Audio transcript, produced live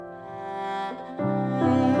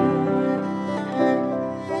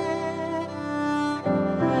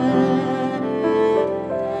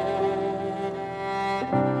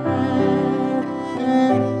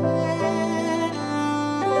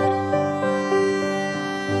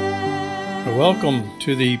Welcome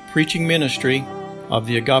to the preaching ministry of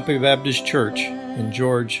the Agape Baptist Church in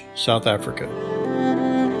George, South Africa.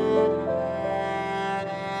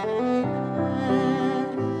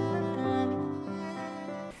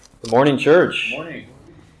 Good morning, church. Good morning.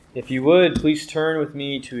 If you would, please turn with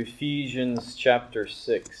me to Ephesians chapter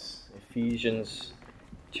 6. Ephesians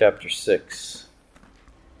chapter 6.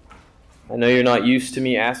 I know you're not used to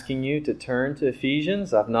me asking you to turn to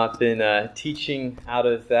Ephesians. I've not been teaching out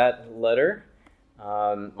of that letter.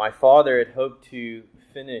 My father had hoped to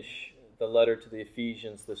finish the letter to the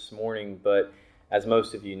Ephesians this morning, but as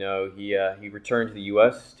most of you know, he returned to the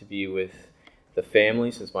U.S. to be with the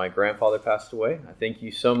family since my grandfather passed away. I thank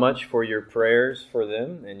you so much for your prayers for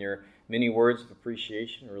them and your many words of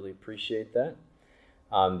appreciation. I really appreciate that.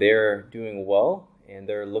 They're doing well, and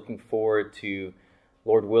they're looking forward to,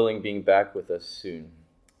 Lord willing, being back with us soon.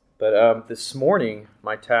 But this morning,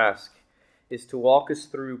 my task is to walk us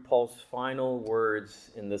through Paul's final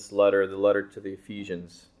words in this letter, the letter to the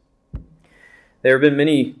Ephesians. There have been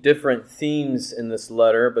many different themes in this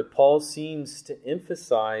letter, but Paul seems to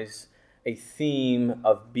emphasize a theme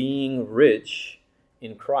of being rich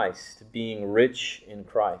in Christ, being rich in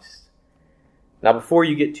Christ. Now, before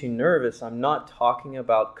you get too nervous, I'm not talking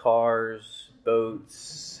about cars,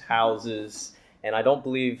 boats, houses, and I don't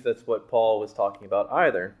believe that's what Paul was talking about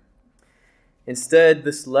either. Instead,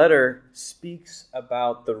 this letter speaks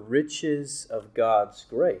about the riches of God's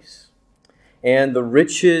grace and the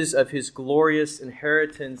riches of His glorious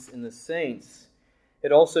inheritance in the saints.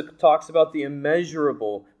 It also talks about the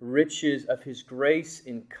immeasurable riches of His grace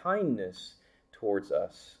and kindness towards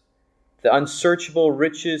us, the unsearchable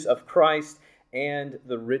riches of Christ and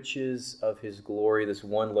the riches of His glory. This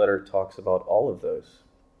one letter talks about all of those.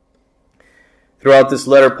 Throughout this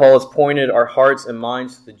letter, Paul has pointed our hearts and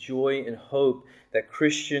minds to the joy and hope that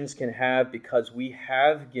Christians can have because we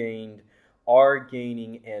have gained, are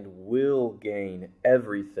gaining, and will gain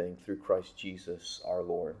everything through Christ Jesus our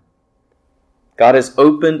Lord. God has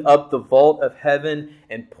opened up the vault of heaven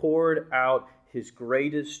and poured out His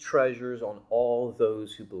greatest treasures on all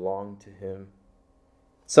those who belong to Him.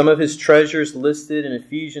 Some of His treasures listed in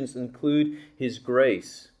Ephesians include His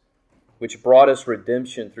grace, which brought us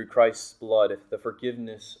redemption through Christ's blood, the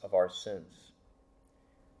forgiveness of our sins.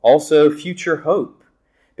 Also, future hope,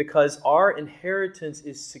 because our inheritance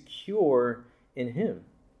is secure in Him.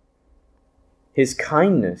 His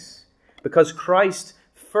kindness, because Christ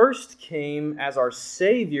first came as our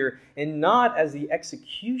Savior and not as the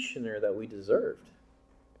executioner that we deserved.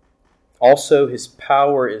 Also, His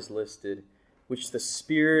power is listed, which the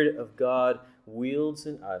Spirit of God wields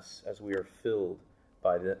in us as we are filled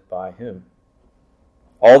by Him.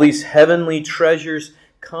 All these heavenly treasures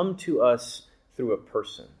come to us through a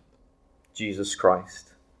person, Jesus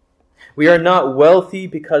Christ. We are not wealthy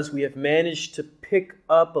because we have managed to pick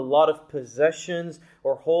up a lot of possessions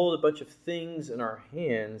or hold a bunch of things in our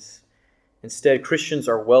hands. Instead, Christians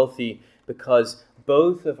are wealthy because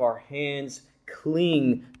both of our hands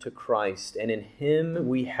cling to Christ, and in Him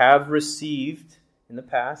we have received in the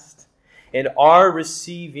past and are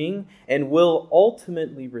receiving and will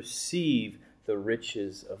ultimately receive the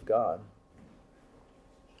riches of God.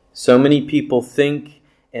 So many people think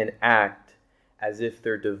and act as if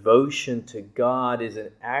their devotion to God is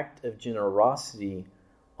an act of generosity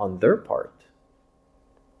on their part.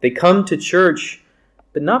 They come to church,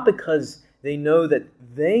 but not because they know that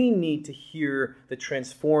they need to hear the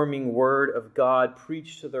transforming word of God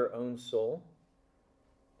preached to their own soul.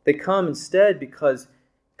 They come instead because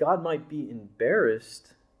God might be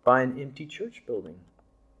embarrassed by an empty church building,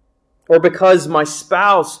 or because my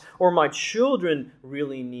spouse or my children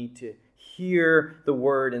really need to hear the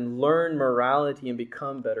word and learn morality and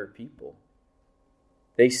become better people.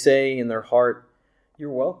 They say in their heart, "You're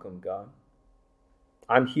welcome, God.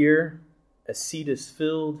 I'm here, a seat is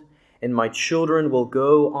filled, and my children will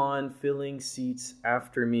go on filling seats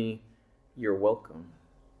after me. You're welcome."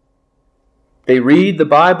 They read the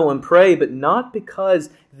Bible and pray, but not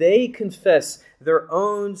because they confess their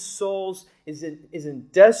own souls is in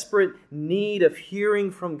desperate need of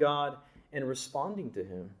hearing from God and responding to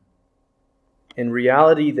Him. In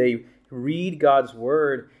reality, they read God's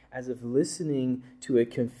Word as if listening to a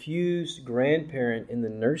confused grandparent in the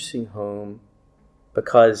nursing home,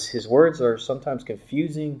 because His words are sometimes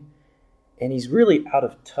confusing and He's really out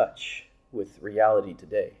of touch with reality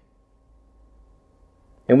today.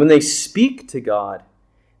 And when they speak to God,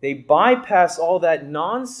 they bypass all that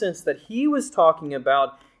nonsense that He was talking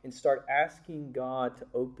about and start asking God to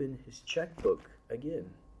open His checkbook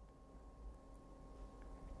again.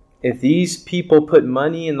 If these people put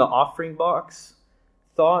money in the offering box,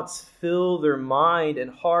 thoughts fill their mind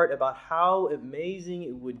and heart about how amazing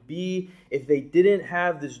it would be if they didn't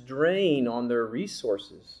have this drain on their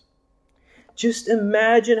resources. Just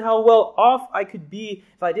imagine how well off I could be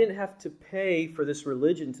if I didn't have to pay for this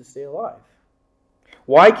religion to stay alive.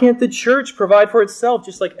 Why can't the church provide for itself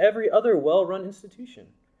just like every other well-run institution?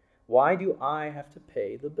 Why do I have to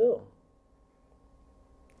pay the bill?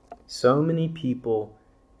 So many people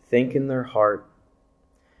think in their heart,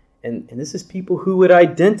 and this is people who would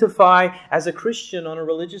identify as a Christian on a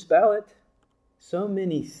religious ballot. So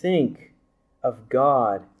many think of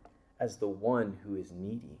God as the one who is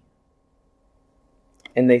needy.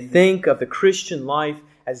 And they think of the Christian life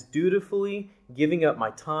as dutifully giving up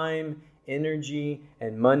my time, energy,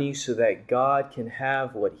 and money so that God can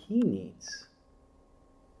have what He needs.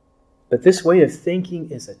 But this way of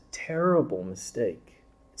thinking is a terrible mistake.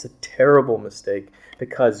 It's a terrible mistake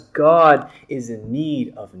because God is in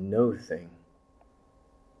need of no thing.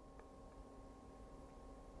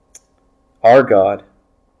 Our God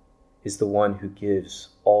is the one who gives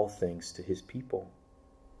all things to His people.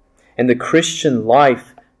 And the Christian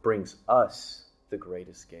life brings us the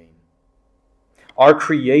greatest gain. Our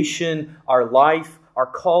creation, our life, our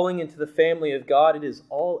calling into the family of God, it is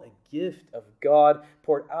all a gift of God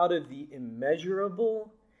poured out of the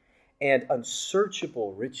immeasurable and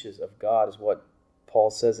unsearchable riches of God, is what Paul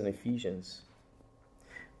says in Ephesians.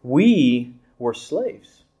 We were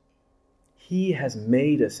slaves. He has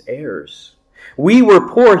made us heirs. We were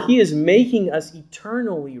poor. He is making us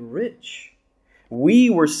eternally rich. We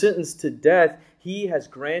were sentenced to death. He has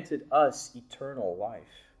granted us eternal life.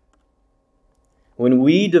 When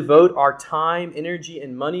we devote our time, energy,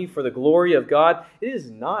 and money for the glory of God, it is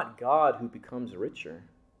not God who becomes richer.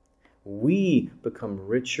 We become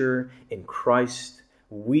richer in Christ.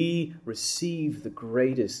 We receive the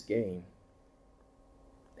greatest gain.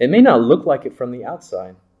 It may not look like it from the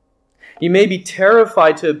outside. You may be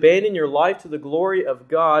terrified to abandon your life to the glory of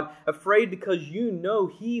God, afraid because you know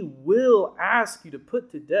He will ask you to put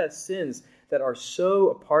to death sins that are so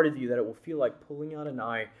a part of you that it will feel like pulling out an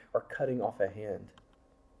eye or cutting off a hand.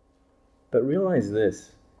 But realize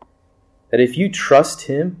this, that if you trust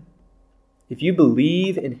Him, if you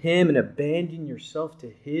believe in Him and abandon yourself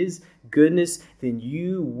to His goodness, then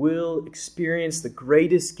you will experience the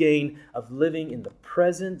greatest gain of living in the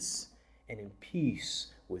presence and in peace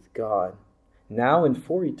with God, now and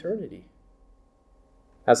for eternity.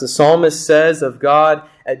 As the psalmist says of God,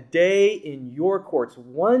 a day in your courts,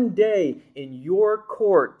 one day in your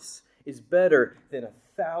courts is better than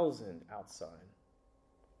 1,000 outside.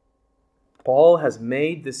 Paul has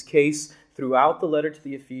made this case throughout the letter to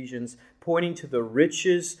the Ephesians, pointing to the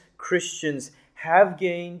riches Christians have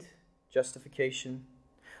gained, justification,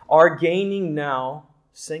 are gaining now,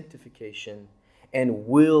 sanctification, and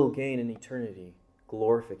will gain in eternity,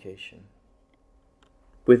 glorification.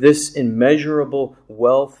 With this immeasurable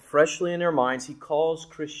wealth freshly in their minds, he calls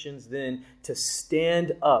Christians then to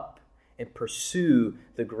stand up and pursue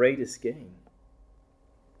the greatest gain.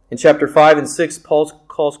 In chapter 5 and 6, Paul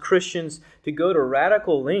calls Christians to go to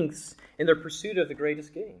radical lengths in their pursuit of the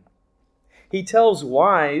greatest gain. He tells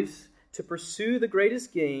wives to pursue the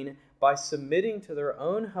greatest gain by submitting to their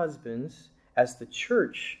own husbands as the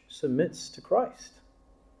church submits to Christ.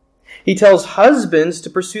 He tells husbands to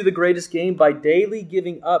pursue the greatest gain by daily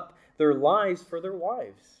giving up their lives for their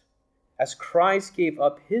wives, as Christ gave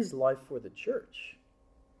up His life for the church.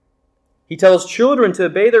 He tells children to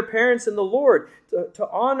obey their parents in the Lord, to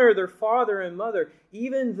honor their father and mother,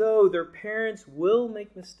 even though their parents will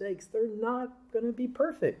make mistakes. They're not going to be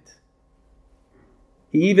perfect.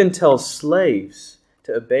 He even tells slaves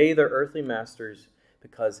to obey their earthly masters,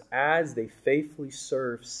 because as they faithfully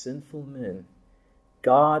serve sinful men,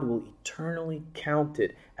 God will eternally count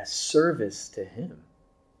it as service to Him.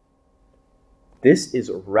 This is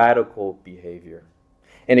radical behavior,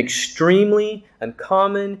 and extremely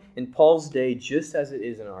uncommon in Paul's day, just as it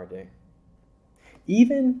is in our day.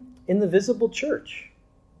 Even in the visible church.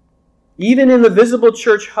 Even in the visible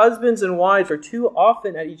church, husbands and wives are too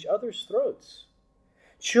often at each other's throats.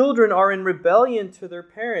 Children are in rebellion to their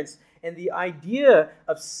parents, and the idea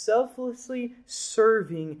of selflessly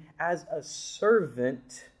serving as a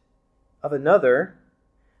servant of another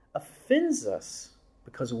offends us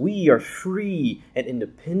because we are free and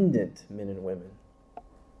independent men and women.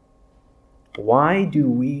 Why do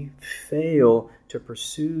we fail to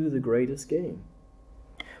pursue the greatest gain?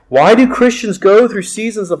 Why do Christians go through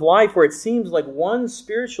seasons of life where it seems like one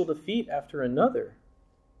spiritual defeat after another?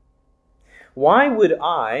 Why would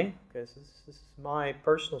I, because this is my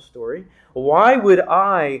personal story, why would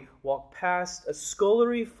I walk past a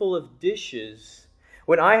scullery full of dishes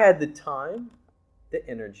when I had the time, the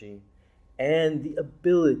energy, and the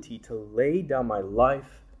ability to lay down my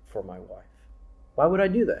life for my wife. Why would I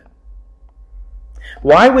do that?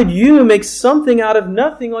 Why would you make something out of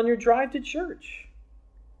nothing on your drive to church?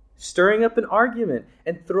 Stirring up an argument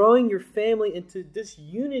and throwing your family into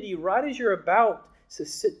disunity right as you're about to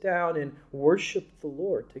sit down and worship the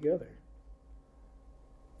Lord together.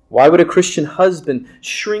 Why would a Christian husband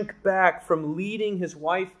shrink back from leading his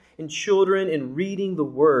wife and children in reading the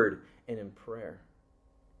Word and in prayer,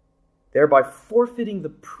 thereby forfeiting the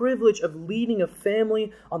privilege of leading a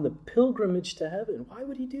family on the pilgrimage to heaven? Why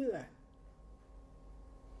would he do that?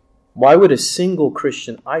 Why would a single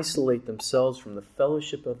Christian isolate themselves from the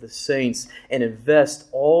fellowship of the saints and invest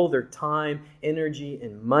all their time, energy,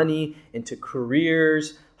 and money into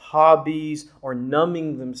careers, hobbies, or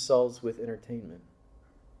numbing themselves with entertainment?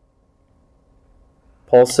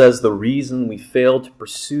 Paul says the reason we fail to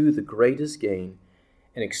pursue the greatest gain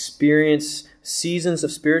and experience seasons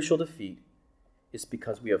of spiritual defeat is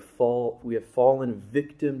because we have fallen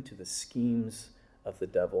victim to the schemes of the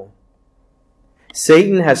devil.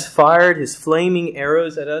 Satan has fired his flaming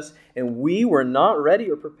arrows at us, and we were not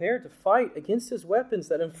ready or prepared to fight against his weapons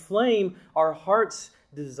that inflame our heart's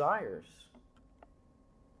desires.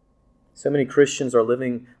 So many Christians are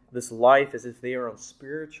living this life as if they are on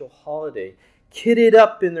spiritual holiday, kitted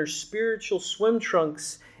up in their spiritual swim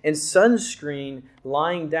trunks and sunscreen,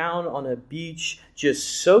 lying down on a beach,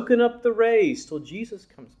 just soaking up the rays till Jesus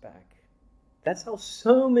comes back. That's how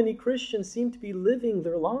so many Christians seem to be living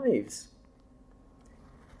their lives.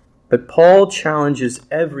 But Paul challenges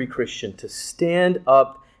every Christian to stand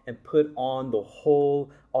up and put on the whole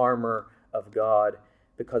armor of God,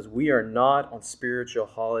 because we are not on spiritual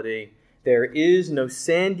holiday. There is no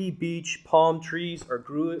sandy beach, palm trees, or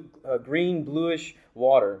green, bluish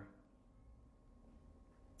water.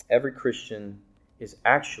 Every Christian is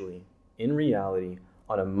actually, in reality,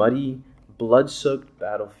 on a muddy, blood-soaked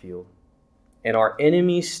battlefield. And our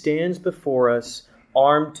enemy stands before us,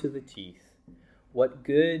 armed to the teeth. What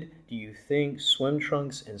good do you think swim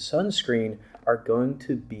trunks and sunscreen are going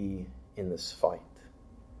to be in this fight?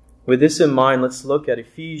 With this in mind, let's look at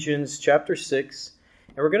Ephesians chapter 6.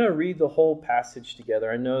 And we're going to read the whole passage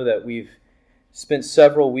together. I know that we've spent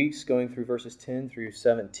several weeks going through verses 10 through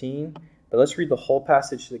 17, but let's read the whole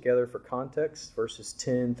passage together for context, verses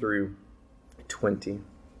 10 through 20.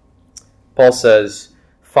 Paul says,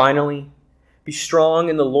 "Finally, be strong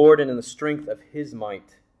in the Lord and in the strength of his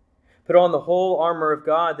might. Put on the whole armor of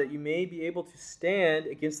God, that you may be able to stand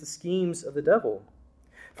against the schemes of the devil.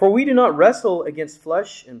 For we do not wrestle against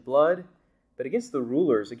flesh and blood, but against the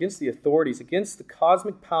rulers, against the authorities, against the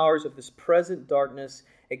cosmic powers of this present darkness,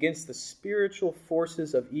 against the spiritual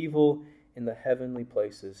forces of evil in the heavenly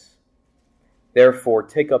places. Therefore,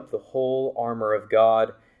 take up the whole armor of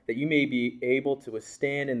God, that you may be able to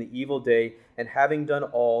withstand in the evil day, and having done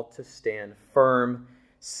all, to stand firm.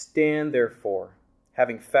 Stand therefore,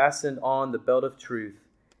 having fastened on the belt of truth,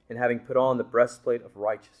 and having put on the breastplate of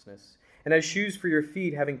righteousness, and as shoes for your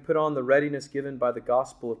feet, having put on the readiness given by the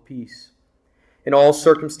gospel of peace. In all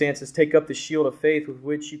circumstances, take up the shield of faith, with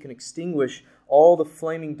which you can extinguish all the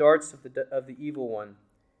flaming darts of the evil one.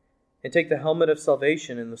 And take the helmet of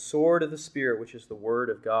salvation and the sword of the Spirit, which is the word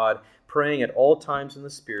of God, praying at all times in the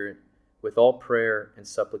Spirit, with all prayer and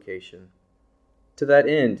supplication. To that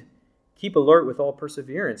end, keep alert with all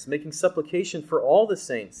perseverance, making supplication for all the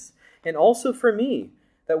saints, and also for me,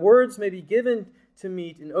 that words may be given to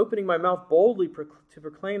me in opening my mouth boldly to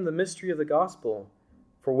proclaim the mystery of the gospel,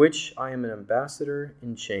 for which I am an ambassador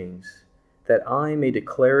in chains, that I may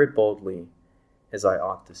declare it boldly as I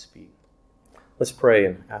ought to speak." Let's pray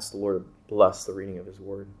and ask the Lord to bless the reading of his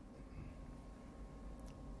word.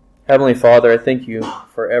 Heavenly Father, I thank you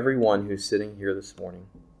for everyone who's sitting here this morning.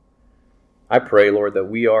 I pray, Lord, that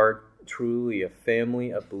we are truly a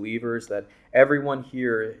family of believers, that everyone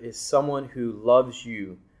here is someone who loves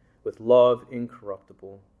you with love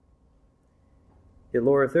incorruptible. Yet,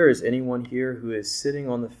 Lord, if there is anyone here who is sitting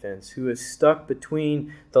on the fence, who is stuck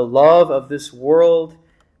between the love of this world,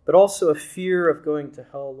 but also a fear of going to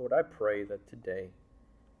hell, Lord, I pray that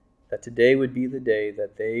today would be the day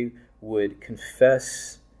that they would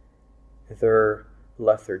confess their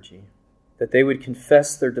lethargy, that they would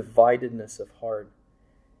confess their dividedness of heart,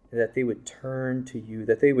 and that they would turn to you,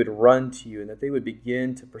 that they would run to you, and that they would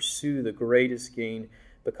begin to pursue the greatest gain,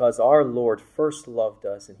 because our Lord first loved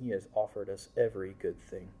us and he has offered us every good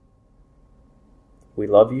thing. We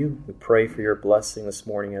love you. We pray for your blessing this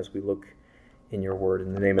morning as we look in your word.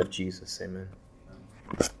 In the name of Jesus, amen.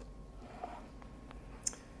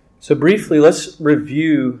 So briefly, let's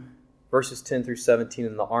review verses 10 through 17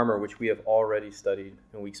 in the armor, which we have already studied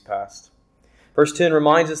in weeks past. Verse 10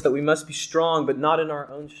 reminds us that we must be strong, but not in our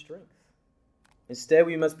own strength. Instead,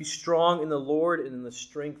 we must be strong in the Lord and in the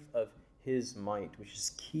strength of His might, which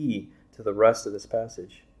is key to the rest of this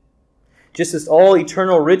passage. Just as all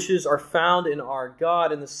eternal riches are found in our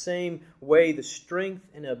God, in the same way the strength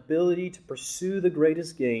and ability to pursue the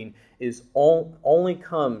greatest gain only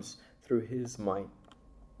comes through His might.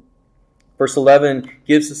 Verse 11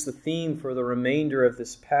 gives us the theme for the remainder of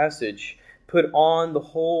this passage. Put on the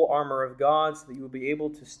whole armor of God so that you will be able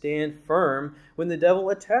to stand firm when the devil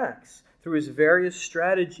attacks through his various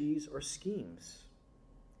strategies or schemes.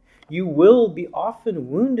 You will be often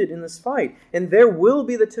wounded in this fight, and there will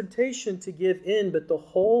be the temptation to give in, but the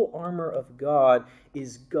whole armor of God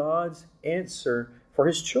is God's answer for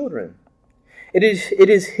His children. It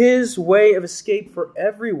is His way of escape for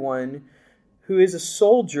everyone who is a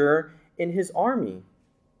soldier in His army.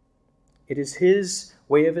 It is His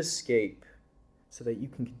way of escape so that you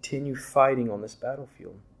can continue fighting on this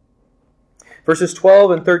battlefield. Verses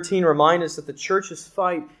 12 and 13 remind us that the church's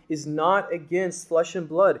fight is not against flesh and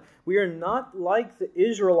blood. We are not like the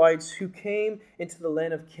Israelites who came into the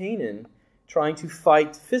land of Canaan trying to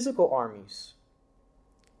fight physical armies.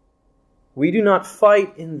 We do not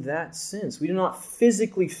fight in that sense. We do not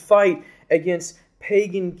physically fight against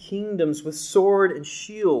pagan kingdoms with sword and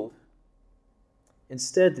shield.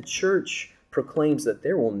 Instead, the church proclaims that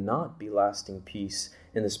there will not be lasting peace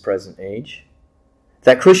in this present age,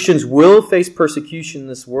 that Christians will face persecution in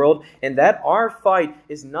this world, and that our fight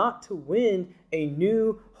is not to win a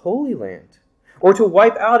new Holy Land or to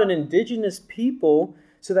wipe out an indigenous people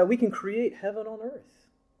so that we can create heaven on earth.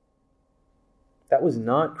 That was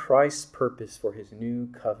not Christ's purpose for His new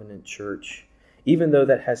covenant church, even though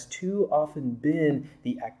that has too often been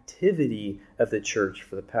the activity of the church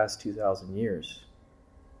for the past 2,000 years.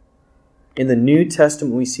 In the New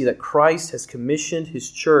Testament, we see that Christ has commissioned His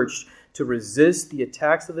church to resist the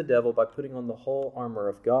attacks of the devil by putting on the whole armor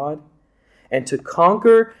of God, and to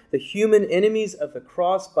conquer the human enemies of the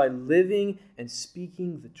cross by living and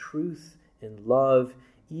speaking the truth in love,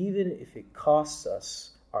 even if it costs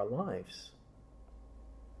us our lives.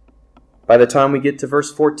 By the time we get to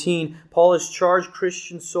verse 14, Paul has charged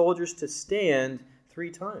Christian soldiers to stand 3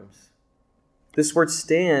 times. This word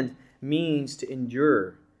stand means to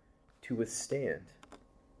endure, to withstand.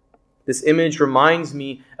 This image reminds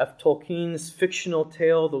me of Tolkien's fictional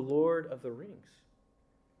tale, The Lord of the Rings.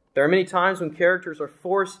 There are many times when characters are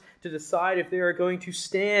forced to decide if they are going to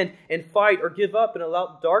stand and fight or give up and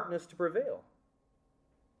allow darkness to prevail.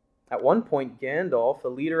 At one point, Gandalf, a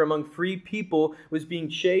leader among free people, was being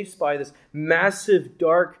chased by this massive,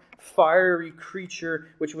 dark, fiery creature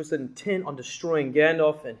which was intent on destroying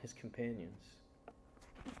Gandalf and his companions.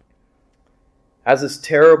 As this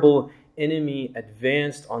terrible enemy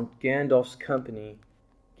advanced on Gandalf's company,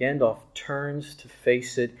 Gandalf turns to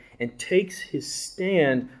face it and takes his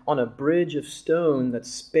stand on a bridge of stone that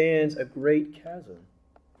spans a great chasm.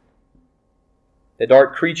 The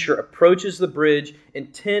dark creature approaches the bridge,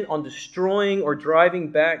 intent on destroying or driving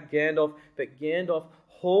back Gandalf, but Gandalf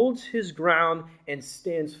holds his ground and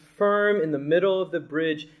stands firm in the middle of the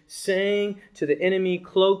bridge, saying to the enemy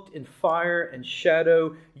cloaked in fire and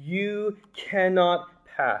shadow, "You cannot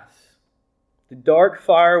pass. The dark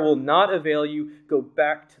fire will not avail you. Go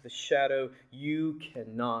back to the shadow. You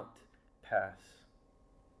cannot pass."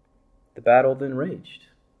 The battle then raged.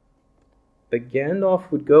 But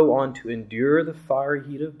Gandalf would go on to endure the fiery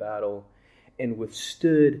heat of battle and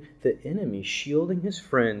withstood the enemy, shielding his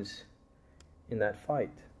friends in that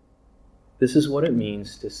fight. This is what it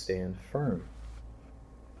means to stand firm.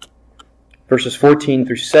 Verses 14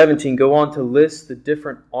 through 17 go on to list the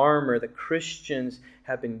different armor that Christians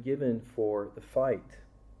have been given for the fight.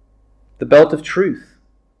 The belt of truth,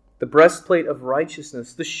 the breastplate of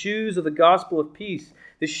righteousness, the shoes of the gospel of peace,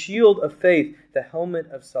 the shield of faith, the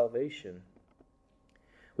helmet of salvation.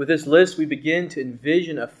 With this list, we begin to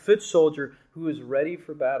envision a foot soldier who is ready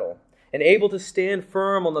for battle and able to stand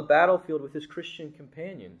firm on the battlefield with his Christian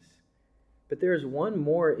companions. But there is one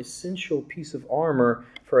more essential piece of armor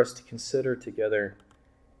for us to consider together.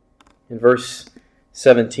 In verse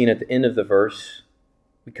 17, at the end of the verse,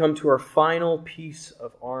 we come to our final piece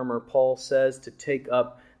of armor. Paul says to take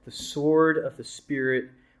up the sword of the Spirit,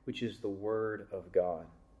 which is the Word of God.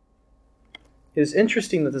 It is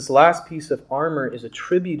interesting that this last piece of armor is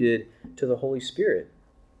attributed to the Holy Spirit.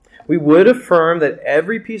 We would affirm that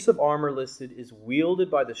every piece of armor listed is wielded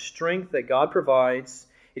by the strength that God provides.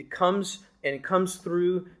 It comes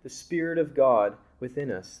through the Spirit of God within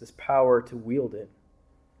us, this power to wield it.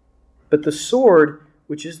 But the sword,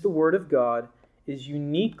 which is the Word of God, is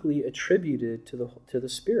uniquely attributed to the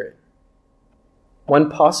Spirit. One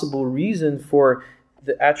possible reason for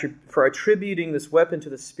attributing this weapon to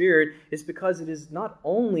the Spirit is because it is not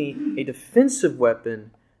only a defensive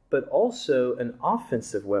weapon, but also an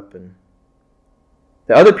offensive weapon.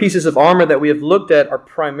 The other pieces of armor that we have looked at are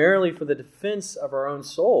primarily for the defense of our own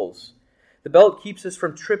souls. The belt keeps us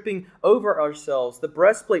from tripping over ourselves. The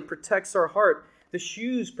breastplate protects our heart. The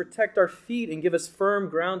shoes protect our feet and give us firm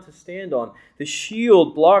ground to stand on. The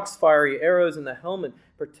shield blocks fiery arrows, and the helmet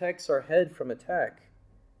protects our head from attack.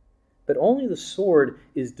 But only the sword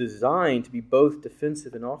is designed to be both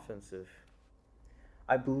defensive and offensive.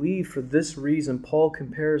 I believe for this reason, Paul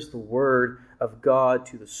compares the Word of God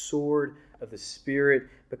to the sword of the Spirit,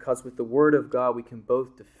 because with the Word of God we can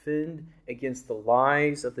both defend against the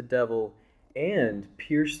lies of the devil and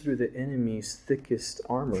pierce through the enemy's thickest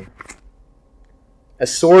armor. A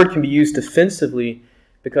sword can be used defensively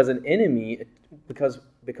because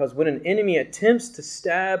when an enemy attempts to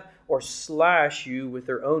stab or slash you with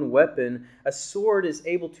their own weapon, a sword is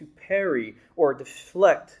able to parry or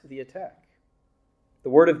deflect the attack. The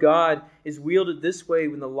Word of God is wielded this way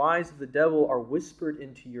when the lies of the devil are whispered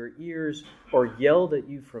into your ears or yelled at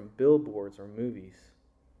you from billboards or movies.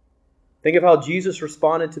 Think of how Jesus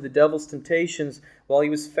responded to the devil's temptations while he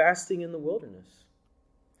was fasting in the wilderness.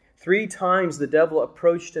 3 times the devil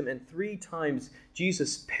approached him, and 3 times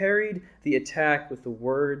Jesus parried the attack with the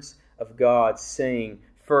words of God, saying,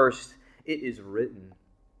 first, "It is written,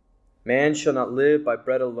 man shall not live by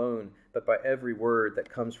bread alone, but by every word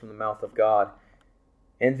that comes from the mouth of God."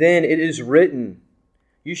 And then, "It is written,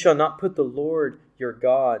 you shall not put the Lord your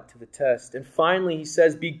God to the test." And finally he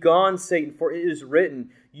says, "Begone, Satan, for it is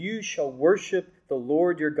written, you shall worship the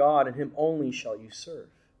Lord your God, and him only shall you serve."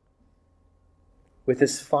 With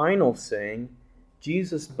this final saying,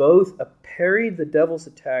 Jesus both parried the devil's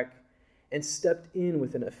attack and stepped in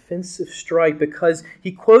with an offensive strike, because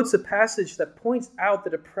he quotes a passage that points out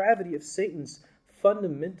the depravity of Satan's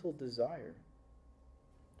fundamental desire.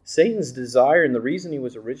 Satan's desire, and the reason he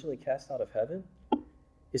was originally cast out of heaven,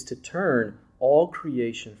 is to turn all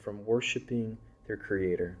creation from worshiping their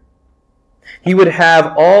Creator. He would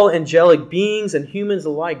have all angelic beings and humans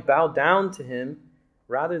alike bow down to him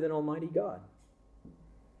rather than Almighty God.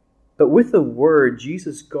 But with the Word,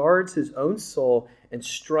 Jesus guards his own soul and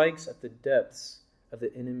strikes at the depths of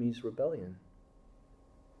the enemy's rebellion.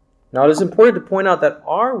 Now, it is important to point out that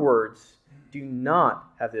our words do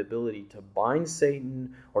not have the ability to bind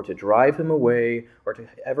Satan or to drive him away or to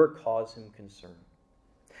ever cause him concern.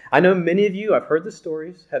 I know many of you, I've heard the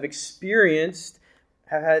stories, have had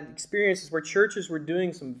experiences where churches were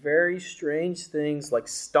doing some very strange things, like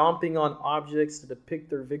stomping on objects to depict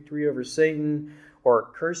their victory over Satan,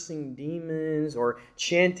 or cursing demons, or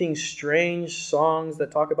chanting strange songs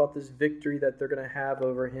that talk about this victory that they're going to have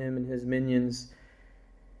over him and his minions.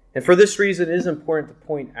 And for this reason, it is important to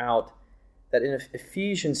point out that in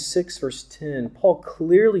Ephesians 6, verse 10, Paul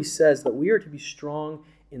clearly says that we are to be strong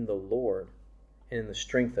in the Lord and in the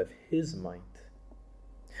strength of his might.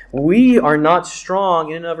 We are not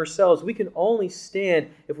strong in and of ourselves. We can only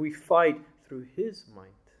stand if we fight through his might.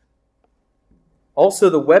 Also,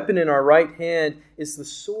 the weapon in our right hand is the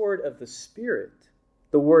sword of the Spirit,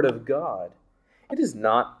 the Word of God. It is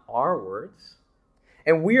not our words.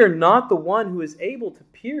 And we are not the one who is able to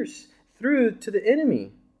pierce through to the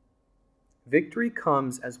enemy. Victory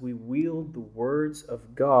comes as we wield the words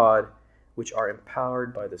of God, which are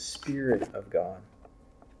empowered by the Spirit of God.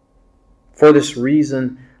 For this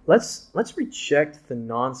reason, let's reject the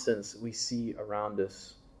nonsense we see around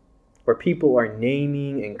us, where people are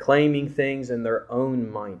naming and claiming things in their own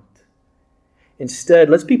might. Instead,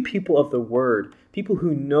 let's be people of the Word, people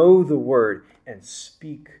who know the Word and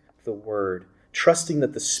speak the Word, trusting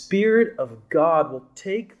that the Spirit of God will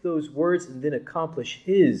take those words and then accomplish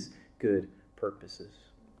his good purposes.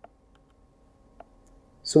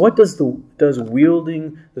 So what does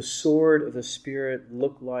wielding the sword of the Spirit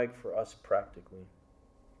look like for us practically?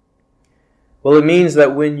 Well, it means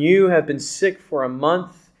that when you have been sick for a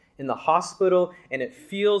month in the hospital and it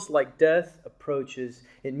feels like death approaches,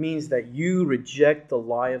 it means that you reject the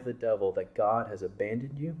lie of the devil that God has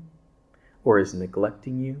abandoned you, or is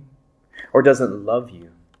neglecting you, or doesn't love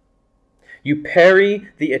you. You parry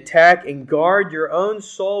the attack and guard your own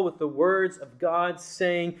soul with the words of God,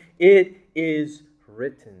 saying, "It is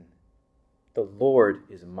written, the Lord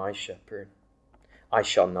is my shepherd, I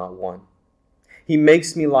shall not want. He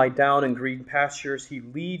makes me lie down in green pastures. He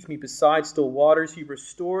leads me beside still waters. He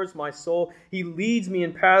restores my soul. He leads me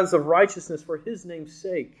in paths of righteousness for his name's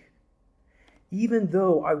sake. Even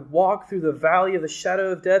though I walk through the valley of the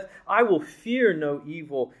shadow of death, I will fear no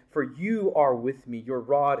evil, for you are with me. Your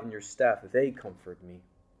rod and your staff, they comfort me."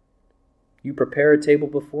 You prepare a table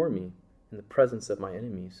before me in the presence of my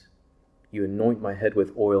enemies. You anoint my head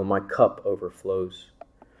with oil, my cup overflows.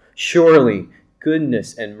 Surely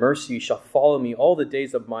goodness and mercy shall follow me all the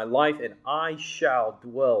days of my life, and I shall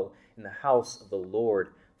dwell in the house of the Lord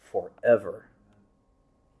forever.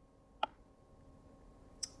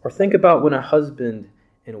 Or think about when a husband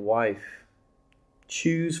and wife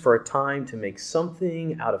choose for a time to make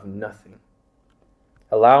something out of nothing,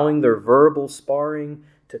 allowing their verbal sparring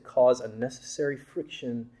to cause unnecessary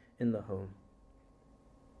friction in the home.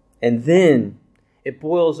 And then it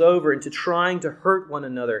boils over into trying to hurt one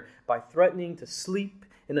another by threatening to sleep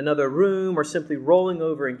in another room or simply rolling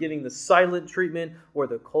over and giving the silent treatment or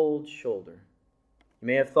the cold shoulder. You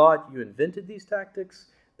may have thought you invented these tactics,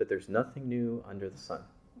 but there's nothing new under the sun.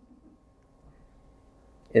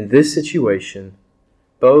 In this situation,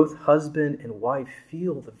 both husband and wife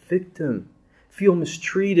feel the victim, feel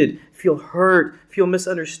mistreated, feel hurt, feel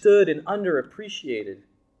misunderstood and underappreciated.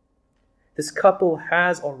 This couple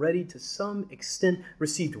has already to some extent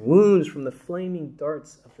received wounds from the flaming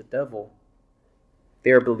darts of the devil.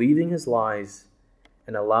 They are believing his lies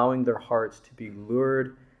and allowing their hearts to be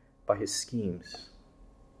lured by his schemes.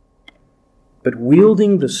 But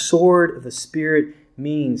wielding the sword of the Spirit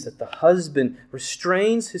means that the husband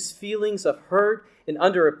restrains his feelings of hurt and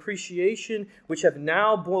underappreciation, which have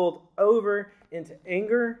now boiled over into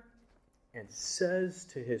anger, and says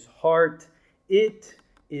to his heart, "It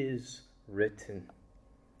is written,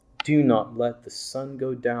 do not let the sun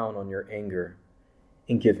go down on your anger,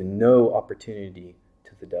 and give no opportunity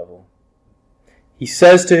to the devil." He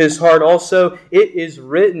says to his heart also, "It is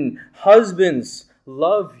written, husbands,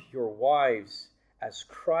 love your wives as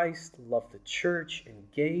Christ loved the church and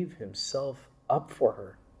gave himself up for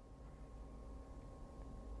her."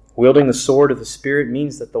 Wielding the sword of the Spirit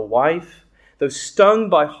means that the wife, though stung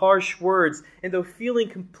by harsh words and though feeling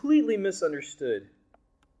completely misunderstood,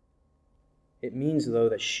 it means, though,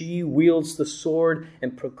 that she wields the sword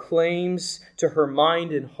and proclaims to her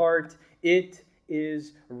mind and heart, "It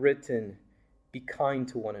is written, be kind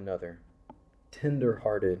to one another,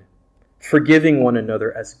 tender-hearted, forgiving one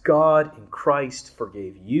another as God in Christ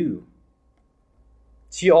forgave you."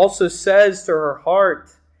 She also says to her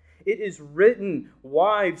heart, "It is written,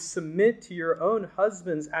 wives, submit to your own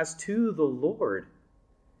husbands as to the Lord.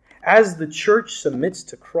 As the church submits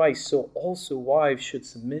to Christ, so also wives should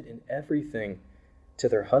submit in everything to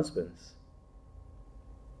their husbands."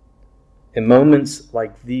 In moments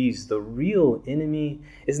like these, the real enemy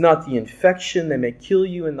is not the infection that may kill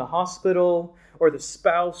you in the hospital or the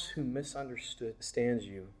spouse who misunderstands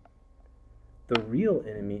you. The real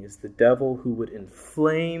enemy is the devil, who would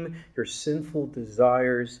inflame your sinful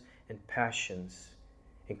desires and passions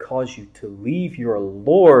and cause you to leave your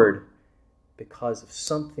Lord because of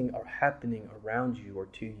something happening around you or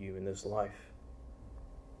to you in this life.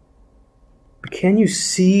 But can you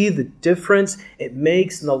see the difference it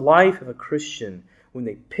makes in the life of a Christian when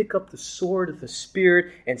they pick up the sword of the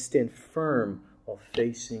Spirit and stand firm while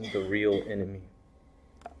facing the real enemy?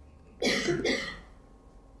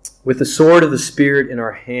 With the sword of the Spirit in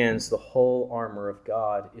our hands, the whole armor of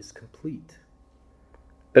God is complete.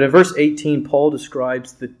 But in verse 18, Paul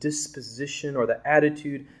describes the disposition or the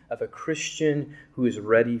attitude of a Christian who is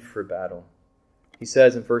ready for battle. He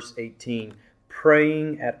says in verse 18,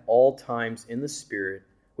 "Praying at all times in the Spirit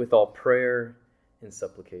with all prayer and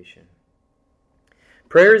supplication."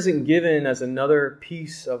 Prayer isn't given as another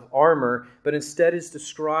piece of armor, but instead is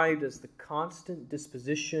described as the constant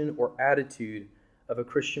disposition or attitude of a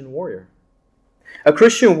Christian warrior. A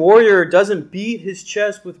Christian warrior doesn't beat his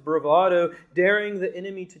chest with bravado, daring the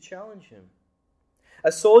enemy to challenge him.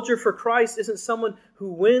 A soldier for Christ isn't someone who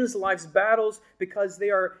wins life's battles because they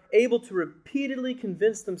are able to repeatedly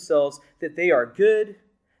convince themselves that they are good,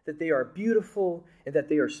 that they are beautiful, and that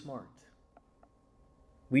they are smart.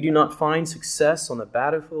 We do not find success on the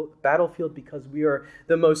battlefield because we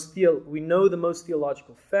know the most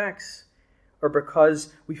theological facts, or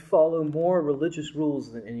because we follow more religious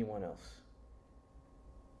rules than anyone else.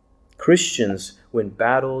 Christians win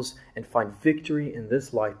battles and find victory in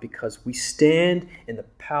this life because we stand in the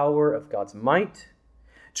power of God's might,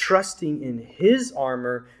 trusting in His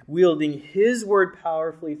armor, wielding His word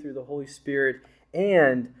powerfully through the Holy Spirit,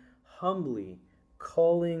 and humbly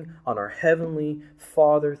calling on our Heavenly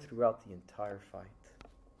Father throughout the entire fight.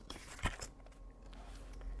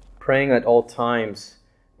 Praying at all times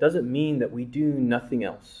doesn't mean that we do nothing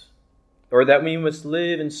else, or that we must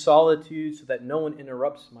live in solitude so that no one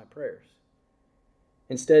interrupts my prayers.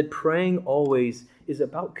 Instead, praying always is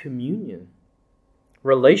about communion,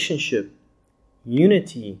 relationship,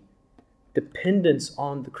 unity, dependence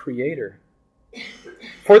on the Creator.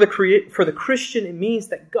 For the Christian, it means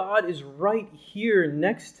that God is right here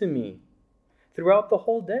next to me throughout the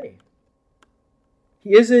whole day.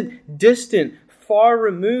 He isn't distant, far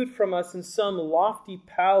removed from us in some lofty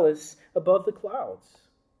palace above the clouds.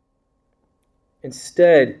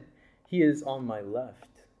 Instead, He is on my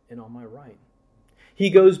left and on my right. He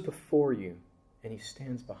goes before you and He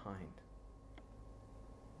stands behind.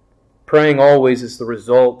 Praying always is the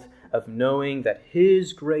result of knowing that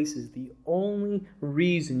His grace is the only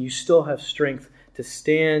reason you still have strength to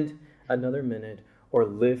stand another minute or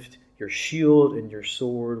lift your shield and your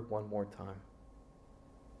sword one more time.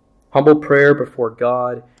 Humble prayer before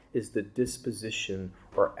God is the disposition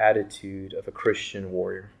or attitude of a Christian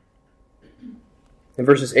warrior. In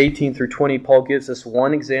verses 18 through 20, Paul gives us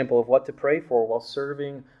one example of what to pray for while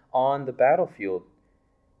serving on the battlefield.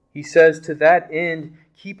 He says, to that end,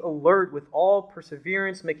 keep alert with all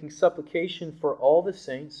perseverance, making supplication for all the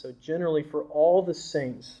saints, so generally for all the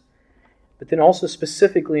saints. But then also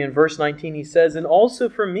specifically in verse 19, he says, and also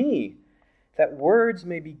for me, that words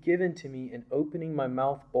may be given to me in opening my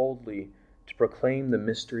mouth boldly to proclaim the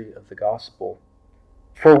mystery of the gospel,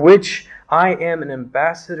 for which I am an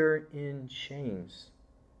ambassador in chains,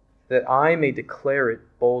 that I may declare it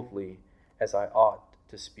boldly as I ought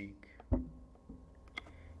to speak.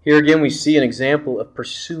 Here again we see an example of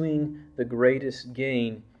pursuing the greatest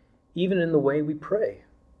gain, even in the way we pray.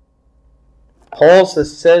 Paul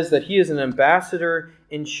says that he is an ambassador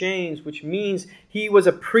in chains, which means he was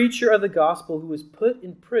a preacher of the gospel who was put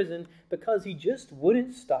in prison because he just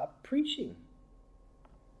wouldn't stop preaching.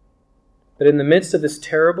 But in the midst of this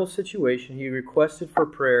terrible situation, he requested for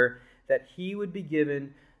prayer that he would be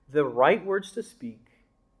given the right words to speak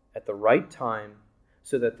at the right time,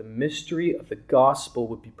 so that the mystery of the gospel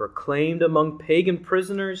would be proclaimed among pagan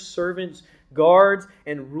prisoners, servants, guards,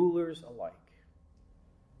 and rulers alike.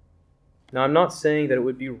 Now, I'm not saying that it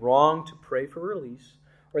would be wrong to pray for release,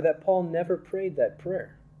 or that Paul never prayed that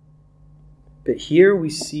prayer. But here we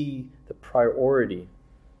see the priority,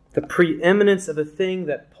 the preeminence of the thing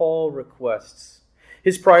that Paul requests.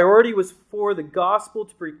 His priority was for the gospel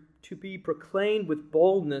to be proclaimed with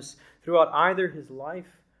boldness throughout either his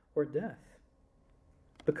life or death.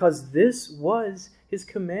 Because this was his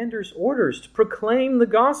commander's orders, to proclaim the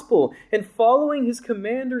gospel. And following his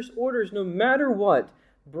commander's orders, no matter what,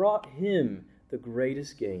 brought him the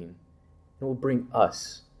greatest gain, and will bring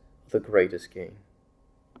us the greatest gain.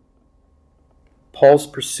 Paul's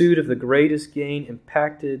pursuit of the greatest gain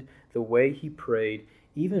impacted the way he prayed,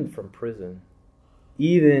 even from prison,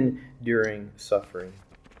 even during suffering.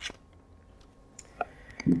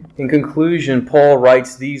 In conclusion, Paul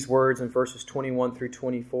writes these words in verses 21 through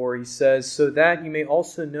 24. He says, so that you may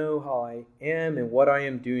also know how I am and what I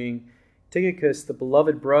am doing, Tychicus, the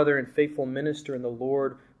beloved brother and faithful minister in the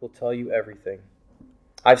Lord, will tell you everything.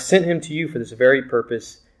 I've sent him to you for this very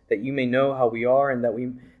purpose, that you may know how we are and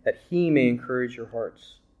that he may encourage your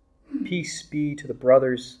hearts. Peace be to the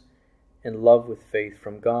brothers and love with faith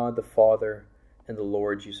from God the Father and the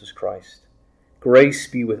Lord Jesus Christ. Grace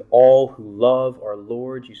be with all who love our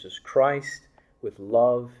Lord Jesus Christ with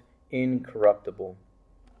love incorruptible.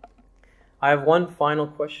 I have one final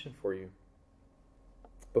question for you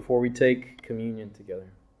before we take communion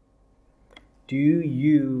together. Do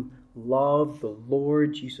you love the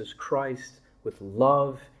Lord Jesus Christ with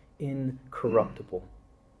love incorruptible?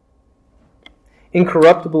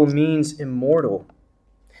 Incorruptible means immortal.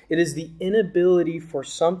 It is the inability for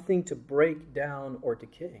something to break down or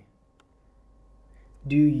decay.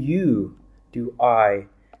 Do I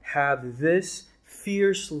have this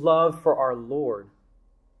fierce love for our Lord?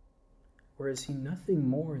 Or is he nothing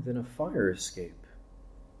more than a fire escape?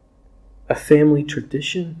 A family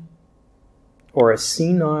tradition? Or a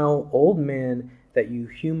senile old man that you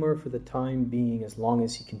humor for the time being as long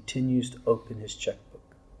as he continues to open his checkbook?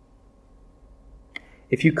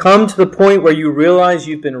 If you come to the point where you realize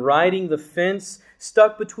you've been riding the fence,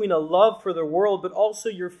 stuck between a love for the world but also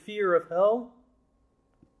your fear of hell,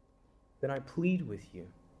 then I plead with you,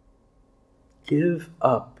 give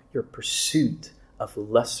up your pursuit of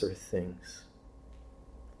lesser things.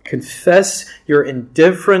 Confess your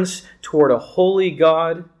indifference toward a holy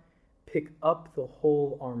God, pick up the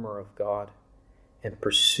whole armor of God, and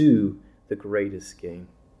pursue the greatest gain.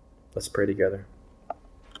 Let's pray together.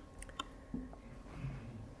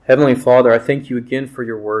 Heavenly Father, I thank you again for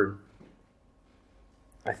your word.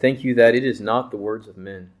 I thank you that it is not the words of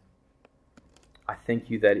men. I thank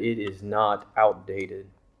you that it is not outdated.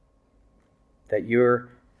 I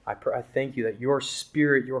thank you that your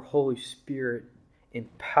Spirit, your Holy Spirit,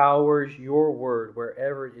 empowers your word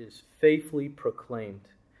wherever it is faithfully proclaimed,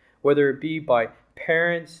 whether it be by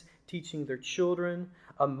parents teaching their children,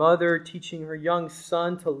 a mother teaching her young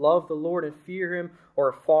son to love the Lord and fear Him, or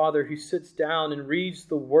a father who sits down and reads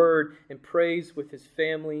the Word and prays with his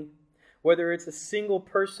family. Whether it's a single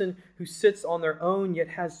person who sits on their own yet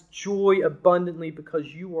has joy abundantly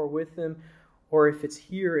because you are with them, or if it's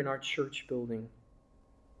here in our church building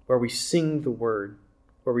where we sing the Word,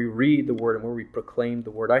 where we read the Word, and where we proclaim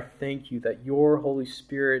the Word. I thank you that your Holy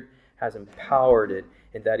Spirit has empowered it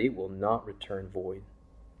and that it will not return void.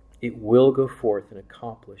 It will go forth and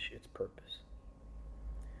accomplish its purpose.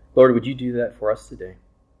 Lord, would you do that for us today?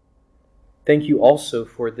 Thank you also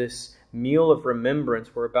for this meal of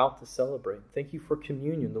remembrance we're about to celebrate. Thank you for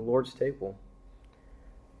communion, the Lord's table.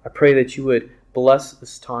 I pray that you would bless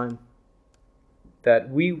this time, that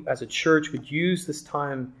we as a church would use this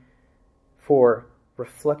time for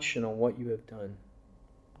reflection on what you have done,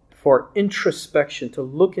 for introspection, to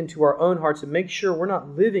look into our own hearts and make sure we're not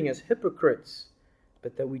living as hypocrites,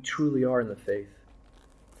 but that we truly are in the faith.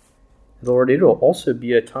 Lord, it will also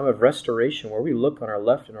be a time of restoration where we look on our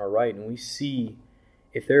left and our right and we see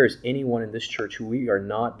if there is anyone in this church who we are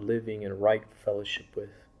not living in right fellowship with.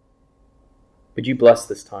 Would you bless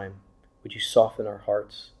this time? Would you soften our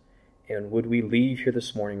hearts? And would we leave here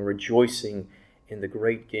this morning rejoicing in the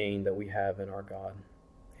great gain that we have in our God?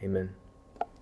 Amen.